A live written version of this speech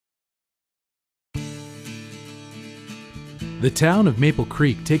The town of Maple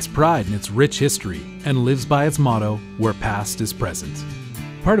Creek takes pride in its rich history and lives by its motto, where past is present.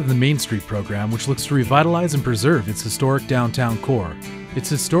 Part of the Main Street program, which looks to revitalize and preserve its historic downtown core, its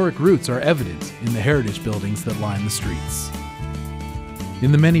historic roots are evident in the heritage buildings that line the streets,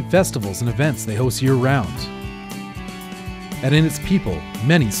 in the many festivals and events they host year-round, and in its people,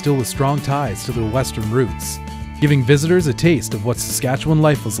 many still with strong ties to their western roots, giving visitors a taste of what Saskatchewan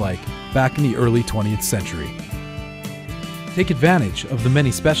life was like back in the early 20th century. Take advantage of the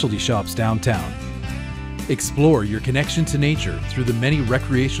many specialty shops downtown. Explore your connection to nature through the many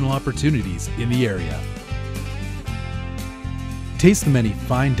recreational opportunities in the area. Taste the many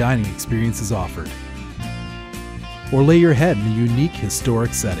fine dining experiences offered. Or lay your head in a unique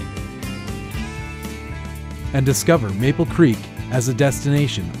historic setting. And discover Maple Creek as a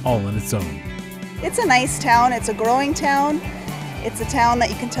destination all on its own. It's a nice town, it's a growing town. It's a town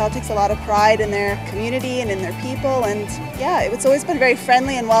that you can tell takes a lot of pride in their community and in their people, and yeah, it's always been very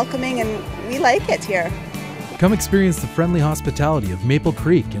friendly and welcoming, and we like it here. Come experience the friendly hospitality of Maple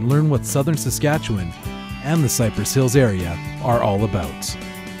Creek and learn what southern Saskatchewan and the Cypress Hills area are all about.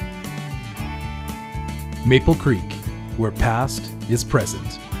 Maple Creek, where past is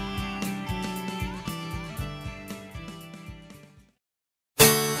present.